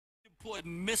put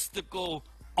Mystikal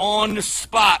on the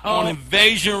spot on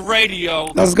Invasion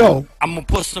Radio. Let's go. I'm gonna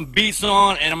put some beats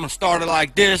on and I'm gonna start it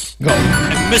like this. Go.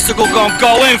 And Mystikal gonna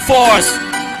go in for us.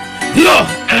 Look.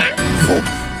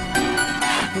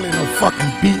 Play no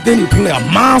fucking beat. Then he play a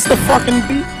monster fucking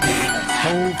beat.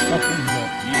 Whole fucking go.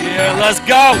 Yeah, let's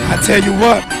go. I tell you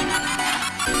what.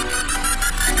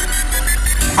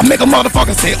 I make a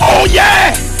motherfucker say, oh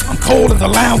yeah, I'm cold as a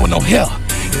lion with no hair.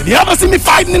 If you ever see me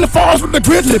fighting in the forest with a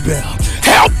grizzly bear,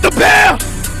 help the bear,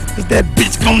 cause that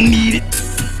bitch gon' need it.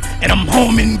 And I'm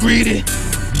home and greedy.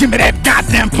 Give me that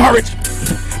goddamn porridge,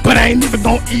 but I ain't even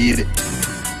gon' eat it.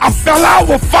 I fell out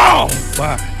with fall.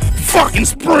 Why? Fucking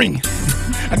spring.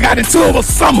 I got into it with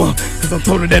summer, cause I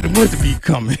told her that the winter be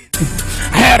coming.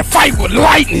 I had a fight with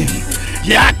lightning.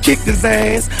 Yeah, I kicked his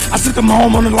ass. I sent him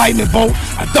home on the lightning bolt.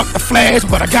 I ducked the flash,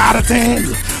 but I got a tan.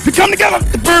 We come together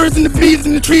like the birds and the bees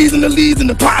and the trees and the leaves and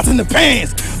the pots and the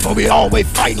pans. But we always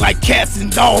fight like cats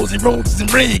and dogs and roaches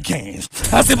and red cans.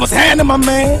 I said, what's happening, my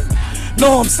man?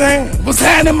 Know what I'm saying? What's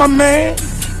happening, my man?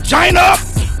 Shine up,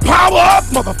 power up,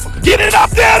 motherfucker. Get it up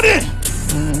there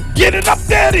then. Get it up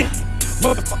there then.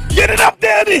 Motherfucker, get it up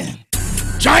there then.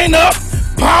 Shine up,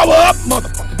 power up,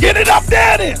 motherfucker. Get it up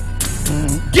there then.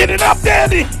 Get it up there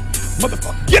then.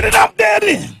 Motherfucker, get it up there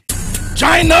then.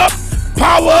 Shine up,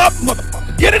 power up,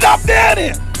 motherfucker. Get it up there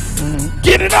then.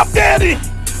 Get it up there then.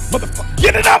 Motherfucker,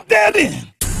 get it up there then.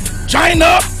 Shine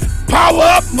up, power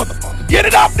up, motherfucker. Get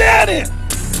it up there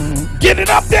then. Get it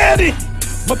up there then.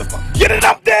 Motherfucker, get it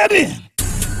up there then.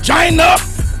 Shine up,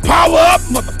 power up,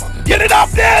 motherfucker. Get it up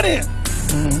there then.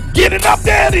 Get it up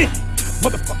there then.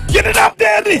 Motherfucker, get it up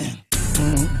there then.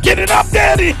 Get it up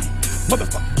there then.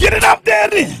 Motherfucker, get it up there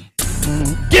then.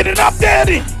 Get it up there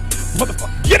then.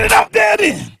 Motherfucker, get it up there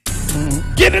then.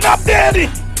 Get it up there then.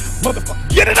 Motherfucker,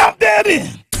 get it up there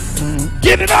then.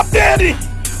 Get it up there then.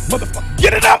 Motherfucker,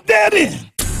 get it up there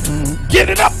then. Get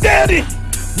it up there then.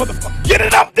 Motherfucker, get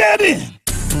it up there then.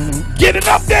 Get it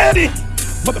up there then.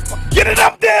 Motherfucker, get it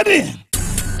up there then.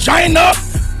 Shine up,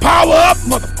 power up,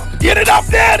 motherfucker, get it up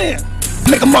there then.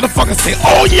 Make a motherfucker say,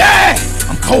 oh yeah,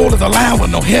 I'm cold as a lion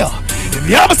with no hair. If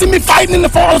you ever see me fighting in the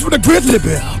forest with a grizzly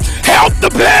bear, help the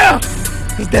bear,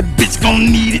 cause that bitch gon'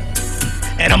 need it.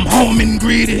 And I'm home and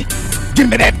greedy. Give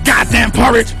me that goddamn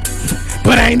porridge,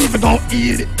 but I ain't even gon'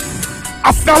 eat it.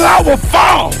 I fell out with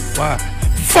fall. Why?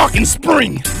 Fucking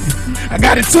spring. I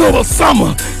got into it with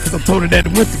summer, cause I told her that the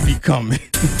winter be coming.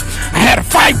 I had a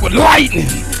fight with lightning.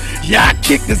 Yeah, I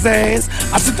kicked his ass.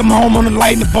 I sent him home on the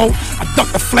lightning bolt. I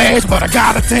ducked the flash, but I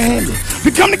got a tan.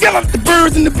 We come together like the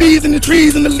birds and the bees and the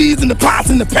trees and the leaves and the pots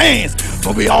and the pans.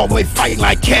 But we always fight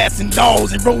like cats and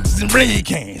dogs and roaches and red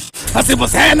cans. I said,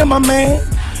 what's happening, my man?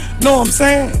 Know what I'm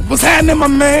saying? What's happening, my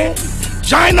man?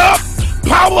 Shine up,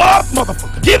 power up,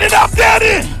 motherfucker. Get it up there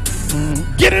then.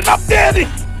 Get it up there then.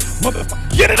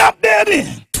 Motherfucker, get it up there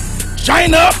then.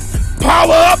 Shine up,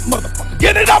 power up, motherfucker.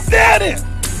 Get it up there then.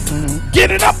 Get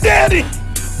it up there then.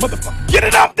 Motherfucker, get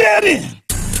it up there then.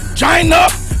 Shine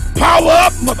up, power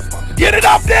up, motherfucker. Get it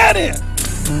up there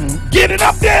then. Get it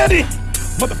up there then.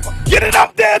 Motherfucker, get it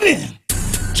up there then.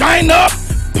 Shine up,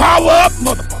 power up,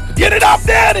 motherfucker. Get it up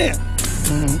there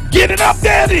then. Get it up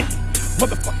there then.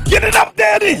 Motherfucker, get it up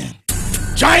there then.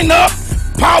 Shine up,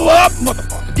 power up,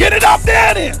 motherfucker. Get it up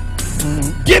there then.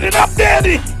 Get it up there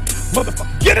then.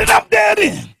 Motherfucker, get it up there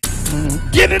then.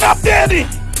 Get it up there then.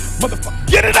 Motherfucker,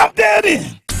 get it up there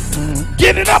then.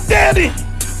 Get it up there then.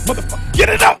 Motherfucker, get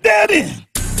it up there then.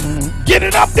 Get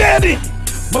it up there then.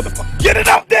 Motherfucker, get it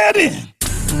up there then.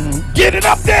 Get it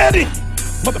up there then.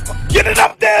 Motherfucker, get it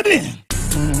up there then.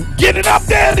 Get it up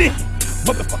there then.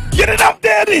 Motherfucker, get it up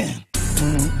there then.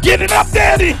 Get it up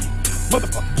there then.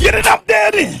 Motherfucker, get it up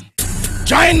there then.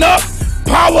 Shine up,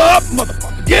 power up,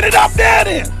 motherfucker, get it up there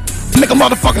then. Make a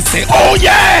motherfucker say, oh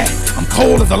yeah, I'm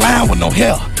cold as a lion with no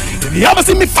hair. If you ever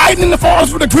see me fighting in the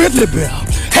forest with a grizzly bear,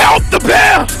 help the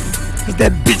bear, cause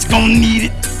that bitch gon' need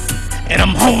it. And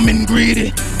I'm home and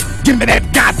greedy. Give me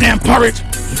that goddamn porridge,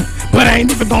 but I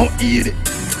ain't even gon' eat it.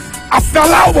 I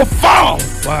fell out with fall.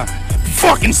 Why?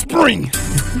 Fucking spring.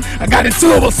 I got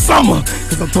into it with summer,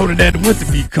 cause I told her that the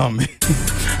winter be coming.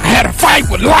 I had a fight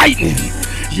with lightning.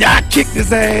 Yeah, I kicked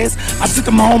his ass. I sent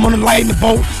him home on the lightning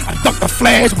bolt. I ducked the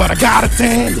flash, but I got a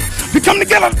tan. We come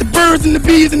together like the birds and the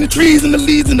bees and the trees and the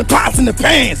leaves and the pots and the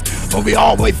pans. But we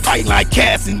always fight like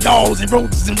cats and dogs and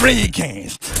roaches and red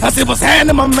cans. I said, what's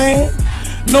happening, my man?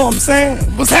 Know what I'm saying?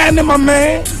 What's happening, my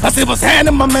man? I said, what's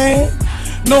happening, my man?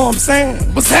 Know what I'm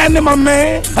saying? What's happening, my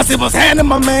man? I said, what's happening,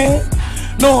 my man?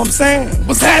 Know what I'm saying?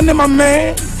 What's happening, my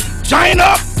man? Shine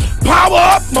up, power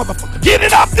up, motherfucker. Get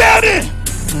it up there then.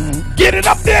 Get it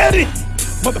up there then.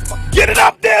 Motherfucker, get it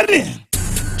up there then.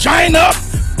 Giant up,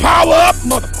 power up,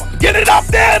 motherfucker. Get it up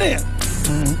there then.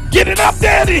 Get it up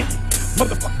there then.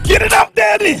 Motherfucker, get it up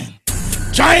there then.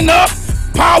 Giant up,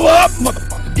 power up,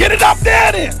 motherfucker. Get it up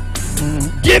there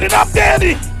then. Get it up there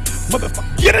then.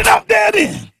 Motherfucker, get it up there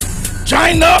then.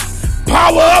 Giant up,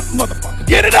 power up, motherfucker.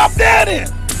 Get it up there then.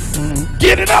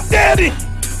 Get it up there then.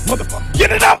 Motherfucker,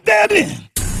 get it up there then.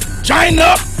 Giant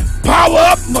up, power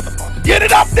up, motherfucker. Get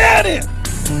it up there then.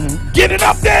 Get it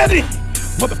up there then.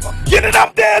 Motherfucker, get it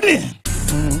up there then.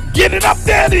 Get it up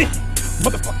there then.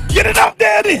 Motherfucker, get it up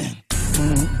there then.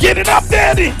 Get it up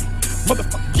there then.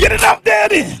 Motherfucker, get it up there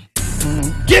then.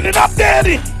 Get it up there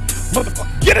then.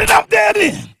 Motherfucker, get it up there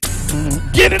then.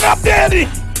 Get it up there then.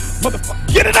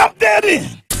 Motherfucker, get it up there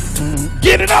then.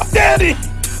 Get it up there then.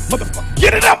 Motherfucker,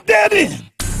 get it up there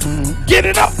then. Get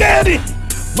it up there then.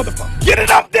 Motherfucker, get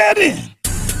it up there then.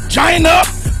 Giant up,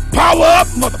 power up,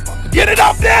 motherfucker. Get it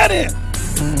up there then.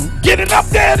 Get it up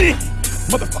there then.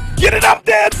 Motherfucker, get it up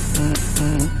there.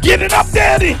 Get it up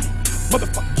there then.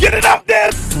 Motherfucker, get it up there.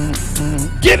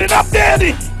 Get it up there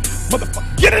then.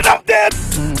 Motherfucker, get it up there.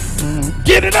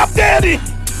 Get it up there then.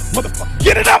 Motherfucker,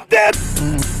 get it up there.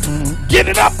 Get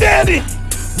it up there then.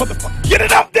 Motherfucker, get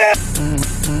it up there.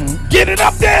 Get it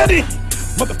up there then.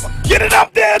 Motherfucker, get it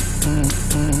up there.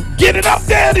 Get it up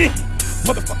there then.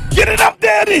 Motherfucker, get it up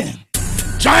there then.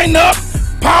 Giant up,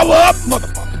 power up,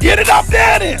 motherfucker. Get it up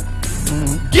there then.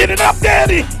 Get it up there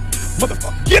then.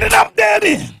 Motherfucker, get it up there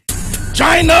then.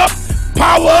 Giant up,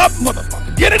 power up,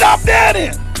 motherfucker. Get it up there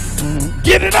then.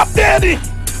 Get it up there then.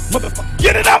 Motherfucker,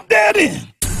 get it up there then.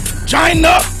 Giant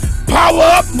up, power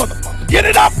up, motherfucker. Get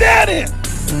it up there then.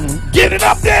 Get it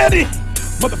up there then.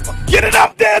 Motherfucker, get it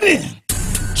up there then.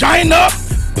 Giant up,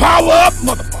 power up,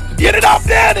 motherfucker. Get it up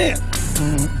there then.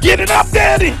 Get it up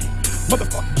there then.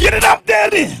 Motherfucker, get it up there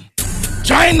then.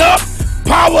 Giant up,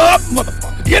 power up,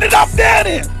 motherfucker. Get it up there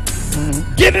then.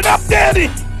 Get it up there then.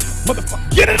 Motherfucker,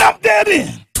 get it up there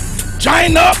then.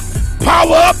 Giant up,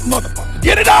 power up, motherfucker.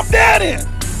 Get it up there then.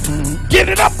 Get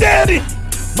it up there then.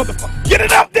 Motherfucker, get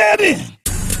it up there then.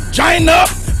 Giant up,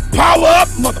 power up,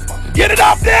 motherfucker. Get it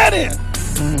up there then.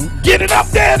 Get it up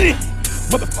there then.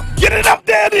 Motherfucker, get it up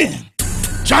there then.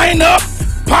 Giant up,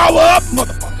 power up,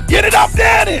 motherfucker. Get it up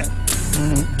there then.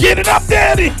 Get it up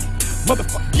there then.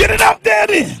 Motherfucker, get it up there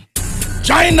then.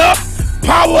 Giant up,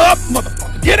 power up,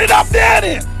 motherfucker. Get it up there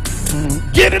then.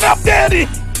 Get it up there then.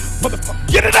 Motherfucker,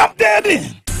 get it up there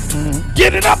then.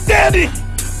 Get it up there then.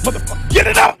 Motherfucker, get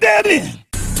it up there then.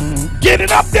 Get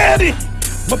it up there then.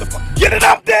 Motherfucker, get it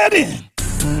up there then.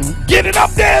 Get it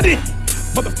up there then.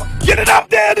 Motherfucker, get it up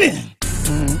there then.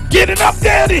 Get it up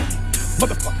there then.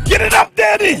 Motherfucker, get it up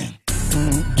there then.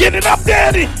 Get it up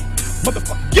there then.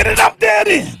 Motherfucker, get it up there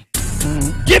then.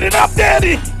 Get it up there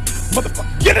then.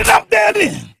 Motherfucker, get it up there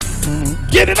then.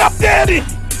 Get it up there then.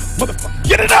 Motherfucker,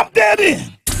 get it up there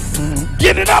then.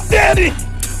 Get it up there then.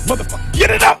 Motherfucker, get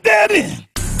it up there then.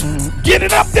 Get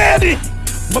it up there then.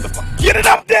 Motherfucker, get it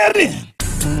up there then.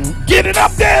 Get it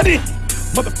up there then.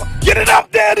 Motherfucker, get it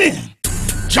up there then.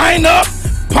 Giant up,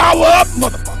 power up,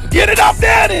 motherfucker. Get it up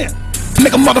there then.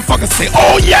 Make a motherfucker say,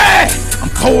 oh yeah, I'm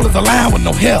cold as a lion with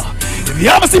no hair. If you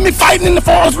ever see me fighting in the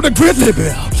forest with a grizzly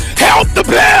bear, help the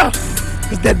bear,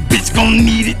 cause that bitch gon'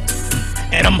 need it.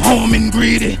 And I'm home and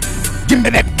greedy. Give me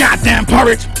that goddamn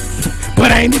porridge,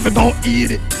 but I ain't even gon'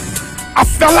 eat it. I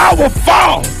fell out with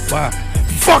fall. Wow.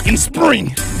 Fucking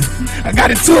spring. I got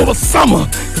into it with summer,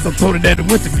 cause I told her that the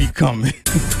winter be coming.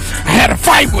 I had a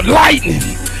fight with lightning.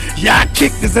 Yeah, I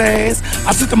kicked his ass.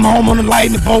 I sent him home on the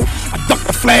lightning bolt. I ducked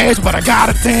the flash, but I got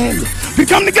a tan. We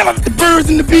come together with the birds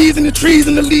and the bees and the trees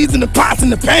and the leaves and the pots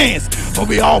and the pans. But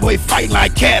we always fight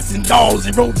like cats and dogs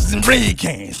and roaches and red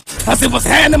cans. I said, what's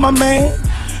happening, my man?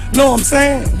 Know what I'm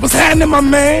saying? What's happening, my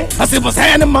man? I said, what's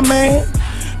happening, my man?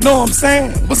 Know what I'm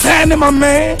saying? What's happening, my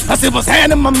man? I said, what's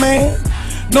happening, my man?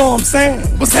 Know what I'm saying?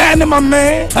 What's happening, my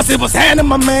man? I said, what's happening,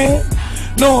 my man?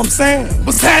 Know what I'm saying?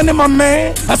 What's happening, my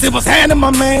man? I said, what's happening, my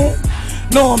man?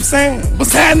 Know what I'm saying?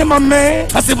 What's happening, my man?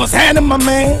 I said, what's happening, my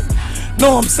man?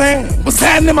 Know what I'm saying? What's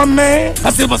happening, my man? I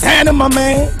said, what's happening, my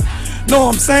man? Know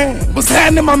what I'm saying? What's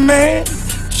happening, my man?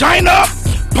 Shine up,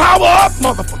 power up,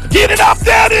 motherfucker. Get it up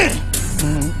there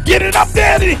then. Get it up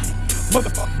there then.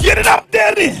 Motherfucker, get it up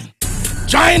there then.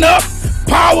 Shine up,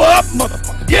 power up,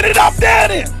 motherfucker. Get it up there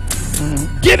then.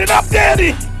 Get it up there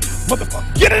then.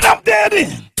 Motherfucker, get it up there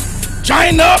then.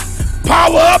 Shine up,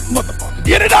 power up, motherfucker.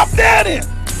 Get it up there then.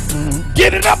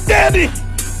 Get it up there then.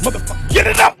 Motherfucker, get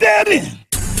it up there then.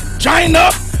 Shine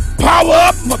up, power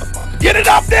up, motherfucker. Get it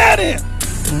up there then.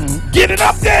 Get it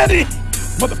up there then.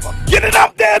 Motherfucker, get it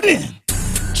up there then.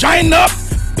 Shine up,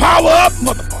 power up,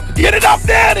 motherfucker. Get it up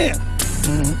there then.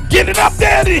 Get it up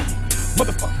there then.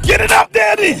 motherfucker. Get it up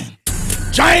there then.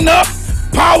 Join up,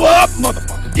 power up,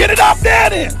 motherfucker. Get it up there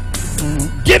then.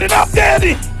 Get it up there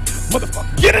then.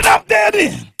 Motherfucker. Get it up there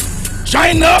then.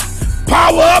 Join up,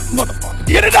 power up, motherfucker.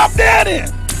 Get it up there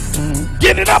then.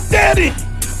 Get it up there then.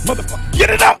 Motherfucker. Get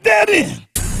it up there then.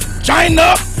 Join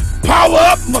up, power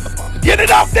up, motherfucker. Get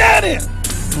it up there then.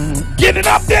 Get it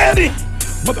up there then.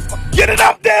 Motherfucker. Get it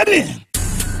up there then.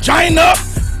 Join up,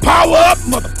 power up,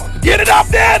 motherfucker. Get it up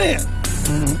there then.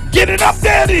 Get it up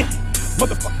there then.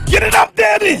 Motherfucker. Get it up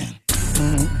there then.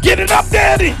 Get it up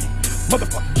there then.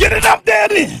 Motherfucker. Get it up there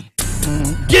then.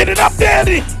 Get it up there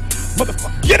then.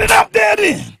 Motherfucker. Get it up there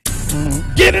then.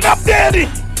 Get it up there then.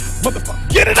 Motherfucker.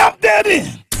 Get it up there then.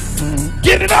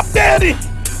 Get it up there then.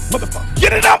 Motherfucker.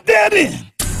 Get it up there then.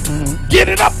 Get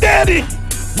it up there then.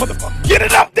 Motherfucker. Get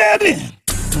it up there then.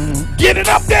 Get it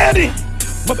up there then.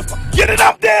 Motherfucker. Get it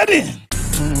up there then.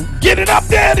 Get it up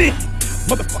there then.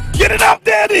 Motherfucker. Get it up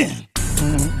there then.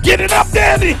 Get it up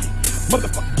there then.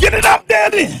 Motherfucker. Get it up there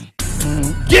then.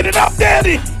 Get it up there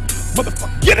then.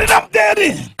 Motherfucker. Get it up there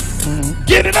then.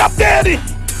 Get it up there then.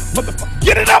 Motherfucker.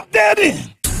 Get it up there then.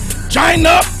 Join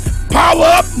up, power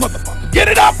up, motherfucker. Get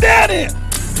it up there then.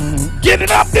 Get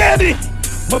it up there then.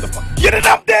 Motherfucker. Get it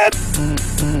up there.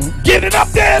 Get it up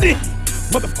there then.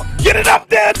 Motherfucker. Get it up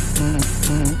there.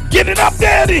 Get it up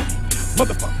there then.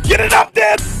 Motherfucker. Get it up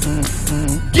there.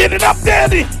 Get it up there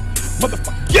then.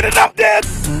 Motherfucker. Get it up there.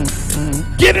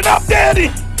 Get it up there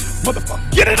then.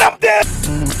 Motherfucker. Get it up there.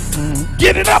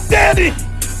 Get it up there then.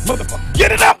 Motherfucker.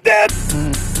 Get it up there.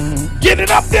 Get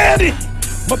it up there then.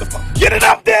 Motherfucker. Get it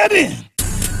up there then.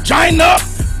 Join up,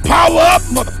 power up,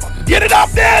 motherfucker. Get it up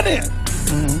there then.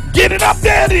 Get it up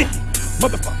there then.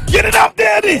 Motherfucker. Get it up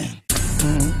there then.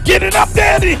 Get it up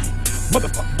there then.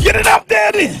 Motherfucker. Get it up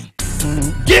there then.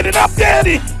 Get it up there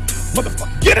then.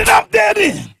 Motherfucker. Get it up there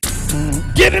then.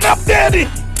 Get it up there then.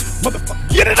 Motherfucker.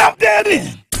 Get it up there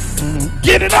then.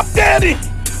 Get it up there then.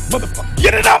 Motherfucker.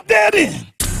 Get it up there then.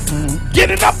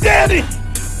 Get it up there then.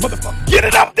 Motherfucker. Get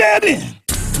it up there then.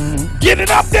 Get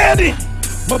it up there then.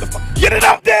 Motherfucker. Get it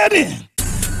up there then.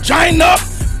 Join up,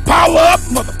 power up,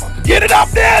 motherfucker. Get it up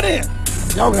there then.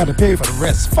 Y'all gotta pay for the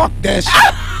rest. Fuck that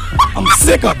shit. I'm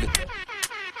sick of it.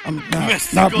 I'm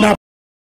not.